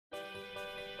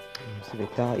It's a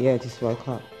bit dark. Yeah, just woke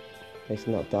up. It's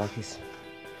not dark. It's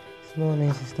morning.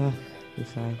 It's just dark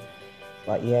inside.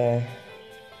 But yeah,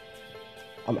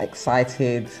 I'm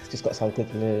excited. Just got some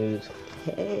good news.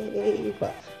 Hey,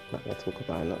 but I'm not gonna talk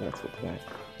about it.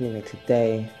 Anyway,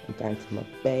 today I'm going to my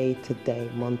bay today,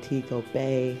 Montego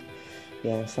Bay.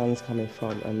 Yeah, son's coming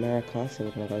from America, so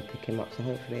we're gonna go pick him up. So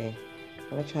hopefully, I'm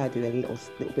gonna try to do a little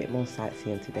bit more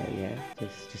sightseeing today. Yeah,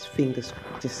 just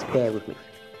bear with me.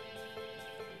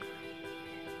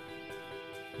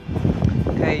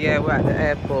 Okay, yeah, we're at the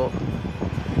airport.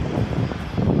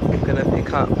 We're gonna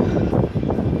pick up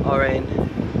Oren.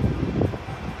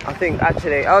 I think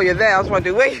actually, oh, you're there. I was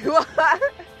wondering where you are.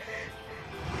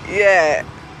 Yeah.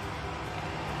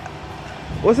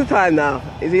 What's the time now?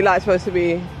 Is he like supposed to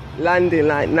be landing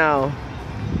like now?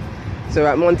 So we're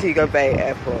at Montego Bay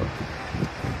Airport.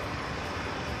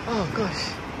 Oh gosh,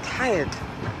 tired.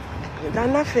 I've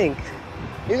done nothing.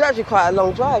 It was actually quite a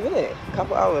long drive, isn't it? A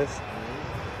couple hours.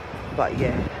 But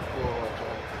yeah.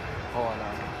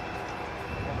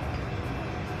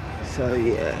 So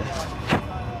yeah.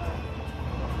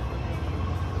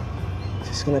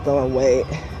 Just gonna go and wait.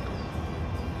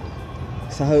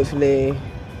 So hopefully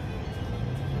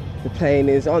the plane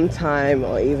is on time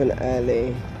or even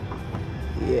early.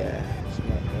 Yeah.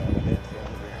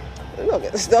 We're not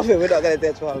gonna stop it, we're not gonna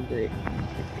get too hungry.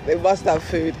 They must have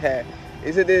food here.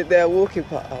 Is it their walking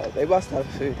part? Oh, they must have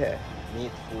food here.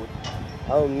 Meat food.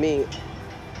 Oh, meat.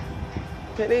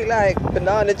 Can eat like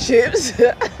banana chips.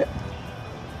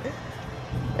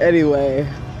 Anyway.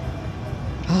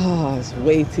 Ah, it's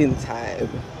waiting time.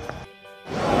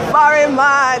 Foreign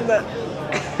man!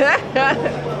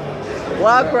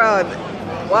 Walk round.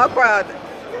 Walk round.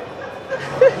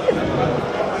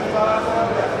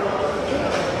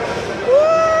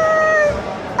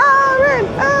 Oren!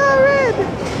 Oren!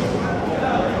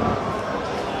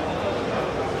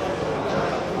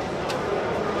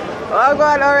 Walk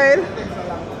round, Oren.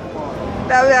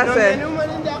 That's what I said.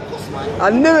 I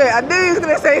knew it. I knew he was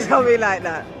going to say something like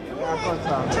that.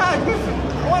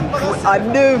 I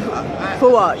knew.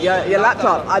 For what? Your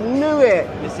laptop? I knew it.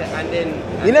 And then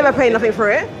You never paid nothing for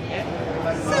it?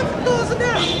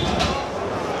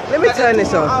 Let me turn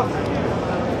this off.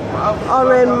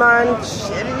 Oren, man.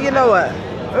 You know what?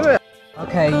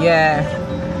 Okay, yeah.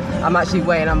 I'm actually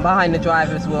waiting. I'm behind the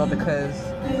driver as well because,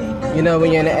 you know,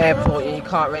 when you're in the airport, you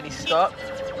can't really stop.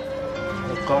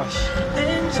 Oh gosh.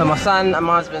 So my son and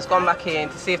my husband's gone back in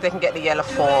to see if they can get the yellow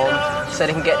form so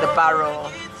they can get the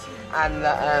barrel and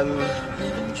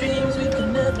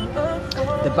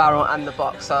the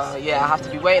box. So yeah, I have to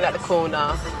be waiting at the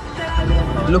corner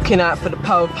looking out for the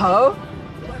po-po.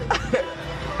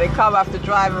 They come have to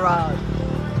drive around.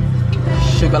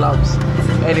 Sugar lumps.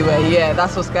 Anyway, yeah,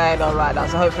 that's what's going on right now.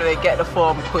 So hopefully they get the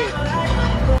form quick.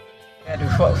 Yeah, do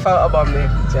photo bomb me,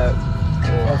 joke.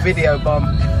 Or video bomb.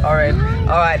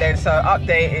 Alright then, so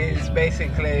update is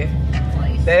basically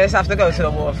they just have to go to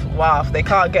the wharf. They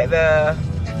can't get the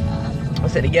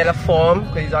the yellow form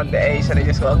because he's underage, so they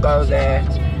just gotta go there.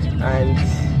 And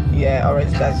yeah,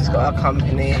 Oren's dad's just gotta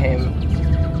accompany him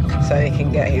so he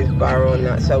can get his barrel and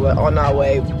that. So we're on our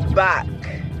way back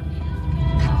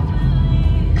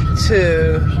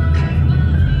to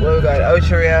where we're going,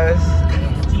 Ocho Rios,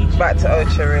 back to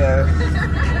Ocho Rios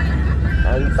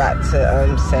and back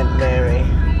to St. Mary.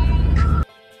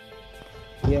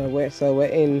 Yeah, we're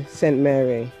in St.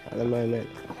 Mary at the moment.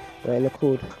 We're in a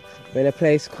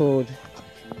place called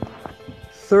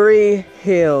Three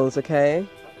Hills, okay?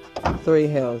 Three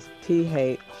Hills,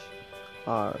 Three,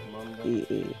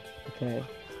 okay?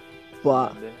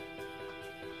 But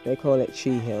they call it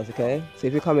Tree Hills, okay? So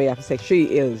if you come here, you have to say Tree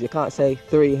Hills. You can't say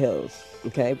Three Hills,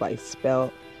 okay? But it's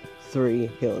spelled Three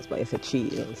Hills, but it's a Tree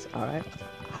Hills, alright?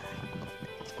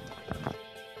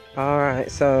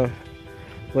 Alright, so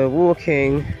we're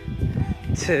walking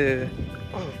to,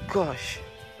 oh gosh.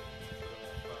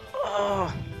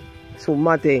 Oh, it's all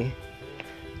muddy.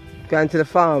 Going to the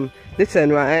farm.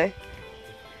 Listen, right?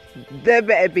 There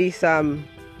better be some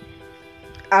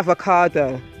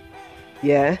avocado.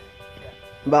 Yeah?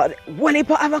 But when they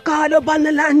put avocado on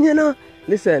the land, you know?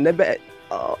 Listen, they better.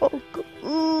 Oh,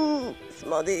 God. It's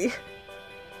muddy.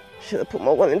 Should have put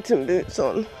my Wellington boots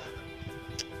on.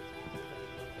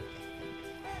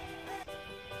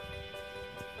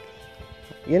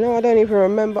 You know, I don't even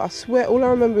remember. I swear, all I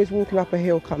remember is walking up a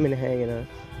hill coming here, you know.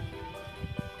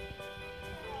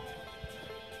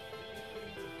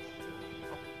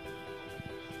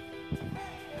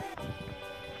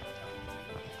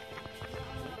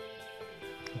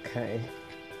 Okay.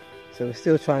 So we're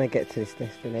still trying to get to this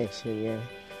destination, yeah.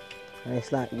 And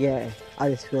it's like, yeah, I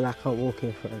just feel like I'm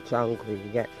walking through a jungle, you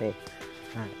get me?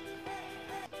 Like,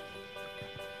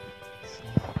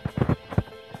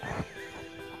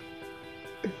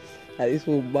 it's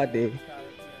all muddy.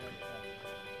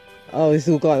 Oh, it's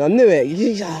all gone. I knew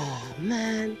it. Oh,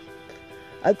 man.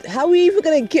 How are we even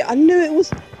going to get... I knew it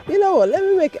was... You know what? Let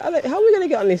me make it... How are we going to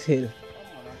get on this hill?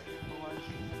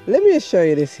 Let me just show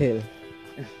you this hill.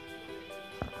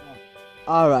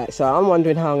 Alright, so I'm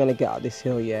wondering how I'm going to get up this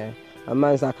hill, yeah. And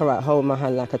man's like, alright, hold my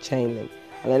hand like a chain link.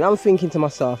 And then I'm thinking to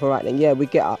myself, alright then, yeah, we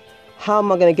get up. How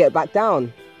am I going to get back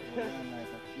down?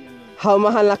 Hold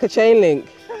my hand like a chain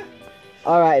link.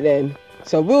 Alright then.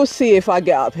 So we'll see if I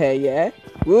get up here, yeah?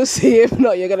 We'll see. If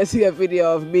not, you're going to see a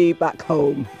video of me back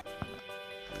home.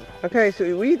 Okay, so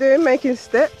what are you doing? Making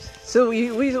steps? So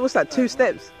what's that, 2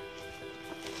 steps?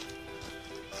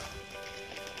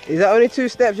 Is that only 2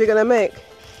 steps you're going to make?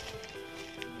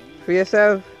 For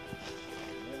yourself?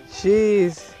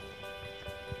 Jeez.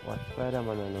 What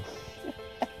Spider-Man I know?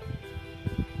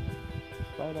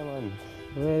 Spider-Man.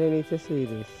 I really need to see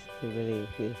this to believe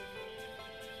this.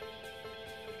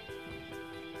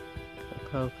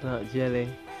 Coconut jelly.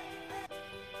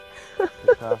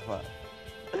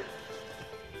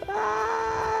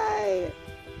 Aye.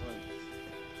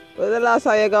 When's the last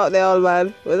time you got there, old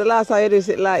man? When's the last time you do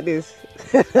sit like this?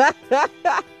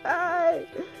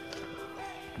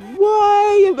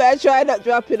 Why? You better try not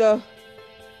dropping her.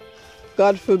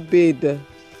 God forbid.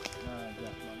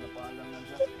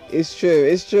 It's true,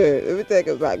 it's true. Let me take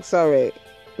it back, sorry.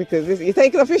 Because you're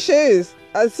taking off your shoes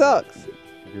and socks.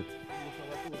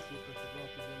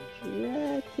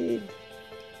 Yeah, kid.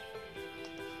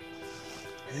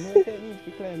 Never take me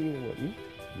to climb you, what?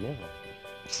 Never.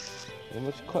 How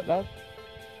much cut that?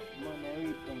 Man, I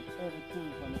read from everything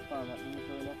from the farm that we go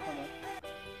in the corner.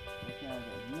 You can't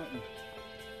get nothing.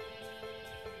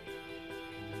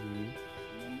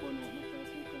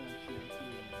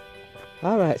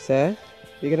 Alright, sir.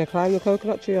 You gonna climb the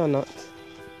coconut tree or not?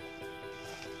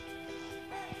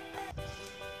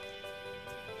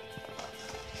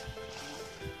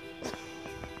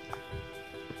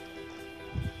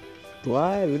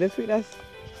 Why? We don't think that's...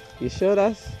 You sure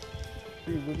that's...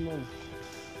 Pretty good, man.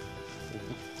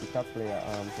 You can play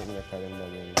something like that in the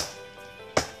game.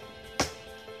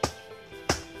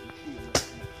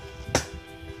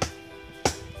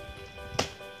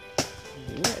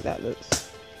 Yeah, that looks...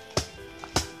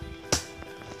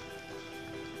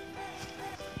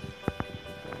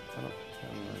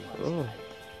 Oh.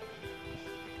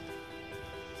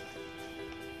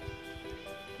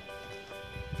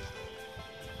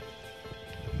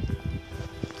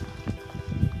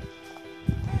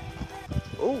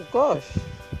 Oh gosh,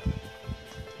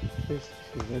 this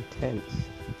is intense.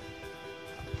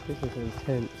 This is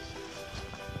intense.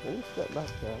 Let me step back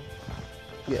there.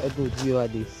 Get a good view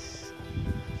of this.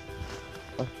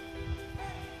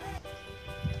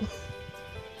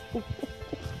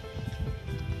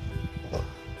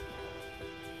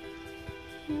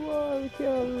 Whoa, I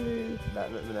can't believe that.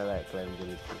 Not gonna like climbing the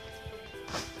tree.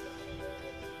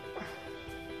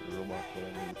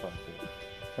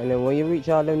 And then when you reach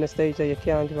out on the stage that you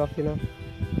can't give up, you know.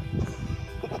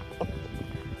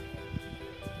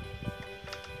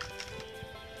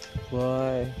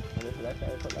 Boy.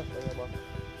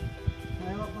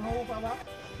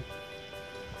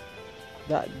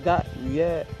 That,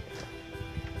 yeah.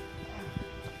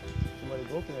 Somebody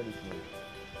broken at this moment.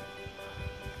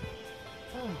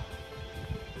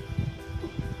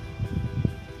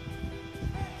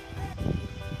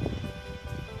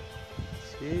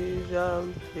 She's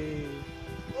jumpy.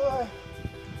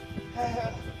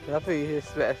 I think you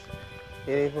just better.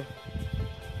 You need to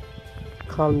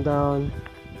calm down.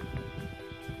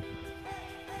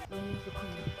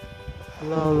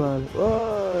 No man.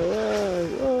 Whoa.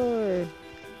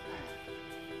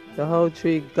 The whole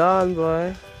tree gone,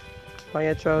 boy. On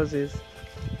your trousers.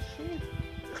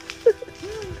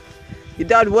 You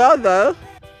done well though.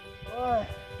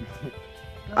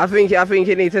 I think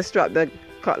you need to strap the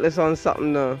cutlass on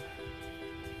something though.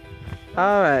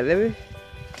 Alright, let me...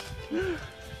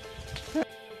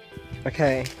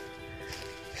 Okay,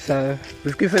 so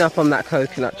we've given up on that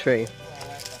coconut tree.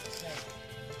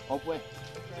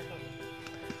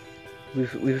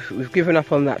 We've given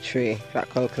up on that tree, that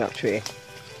coconut tree.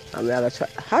 And we're gonna try...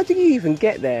 How do you even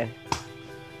get there?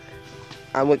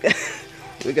 And we're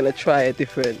gonna try a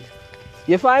different...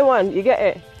 You find one, you get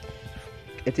it?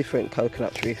 A different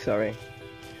coconut tree, sorry.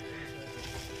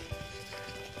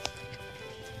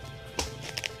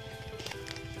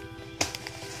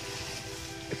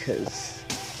 Because,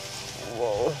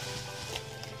 whoa,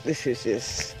 this is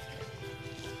just,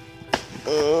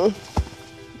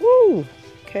 woo,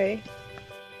 okay.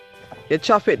 You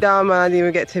chop it down, man, I didn't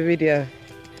even get to video.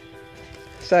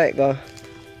 So it go.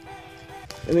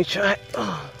 Let me try.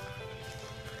 Oh.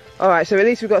 Alright, so at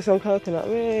least we've got some coconut.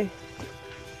 Really?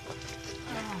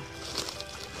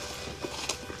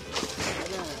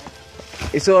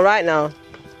 It's alright now.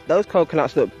 Those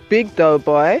coconuts look big though,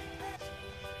 boy.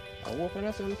 I walk on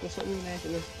that one for something like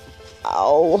this.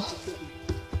 Ow.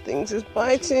 Things is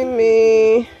biting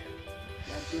me.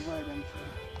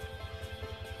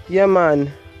 Yeah,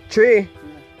 man. Tree.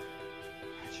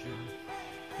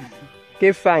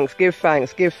 Give thanks, give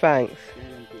thanks, give thanks.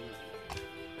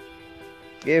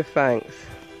 Give thanks.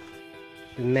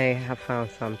 We may have found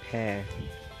some pear.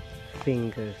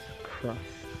 Fingers crossed.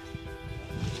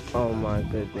 Oh my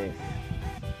goodness.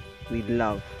 We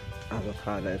love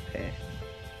avocado pear.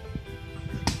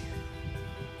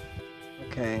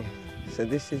 Okay, so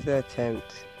this is the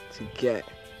attempt to get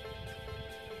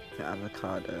the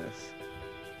avocados.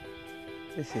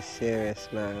 This is serious,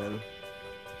 man.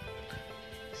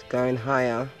 It's going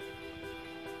higher.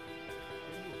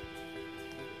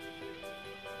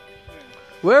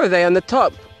 Where are they? On the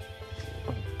top?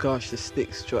 Oh gosh, the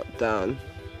sticks dropped down.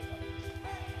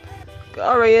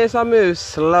 Oren, yes, I move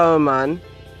slow, man.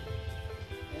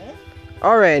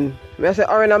 Oren, I said,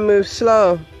 Oren, I move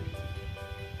slow.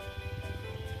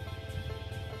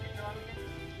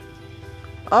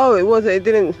 Oh, it wasn't, it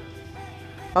didn't.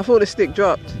 I thought the stick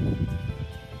dropped.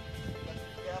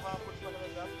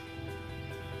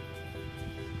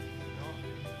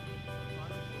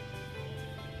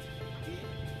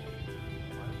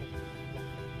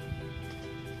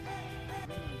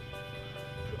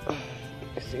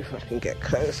 Let's see if I can get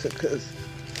closer, because.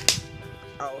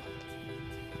 Oh.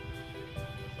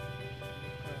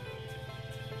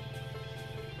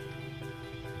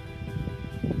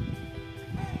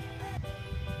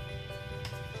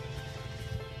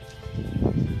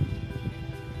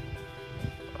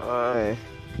 Alright.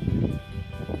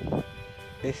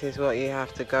 This is what you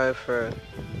have to go through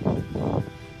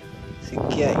to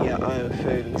get your own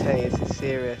food. I'm telling you, this is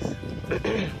serious.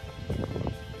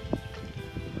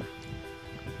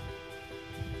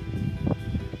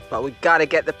 But we gotta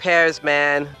get the pears,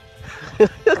 man.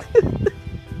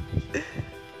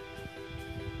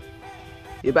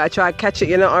 You better try to catch it,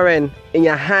 you know, Oren, in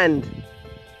your hand,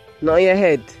 not in your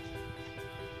head.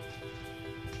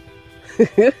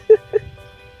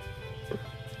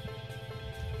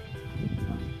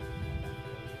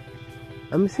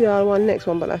 Let me see our next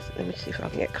one, but let me see if I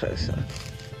can get closer.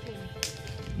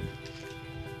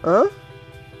 Huh?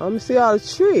 I'm gonna see our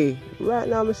tree. Right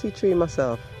now I'm gonna see tree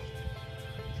myself.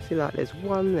 See, like there's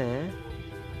one there.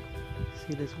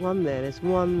 See, there's one there, there's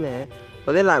one there.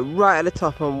 But they're like right at the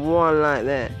top and one like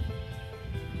there.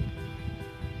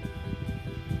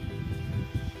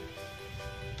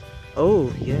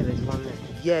 Oh, yeah, there's one there.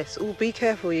 Yes, oh, be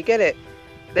careful, you get it.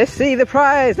 Let's see the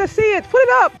prize, let's see it, put it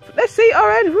up. Let's see,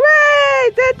 Oren,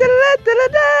 hooray! Da, da, da, da, da,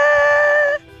 da.